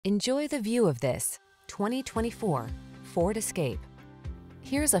Enjoy the view of this 2024 Ford Escape.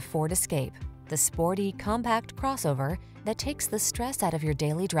 Here's a Ford Escape, the sporty, compact crossover that takes the stress out of your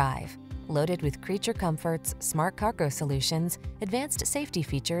daily drive. Loaded with creature comforts, smart cargo solutions, advanced safety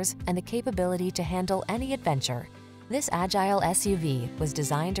features, and the capability to handle any adventure, this agile SUV was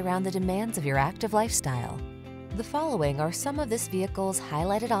designed around the demands of your active lifestyle. The following are some of this vehicle's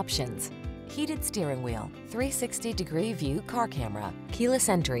highlighted options: heated steering wheel, 360-degree view car camera, keyless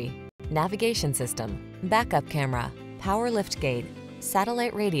entry, navigation system, backup camera, power liftgate,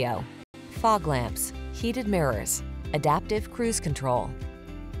 satellite radio, fog lamps, heated mirrors, adaptive cruise control.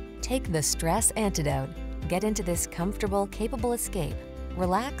 Take the stress antidote. Get into this comfortable, capable Escape.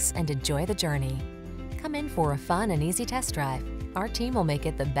 Relax and enjoy the journey. Come in for a fun and easy test drive. Our team will make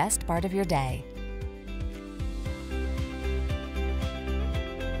it the best part of your day.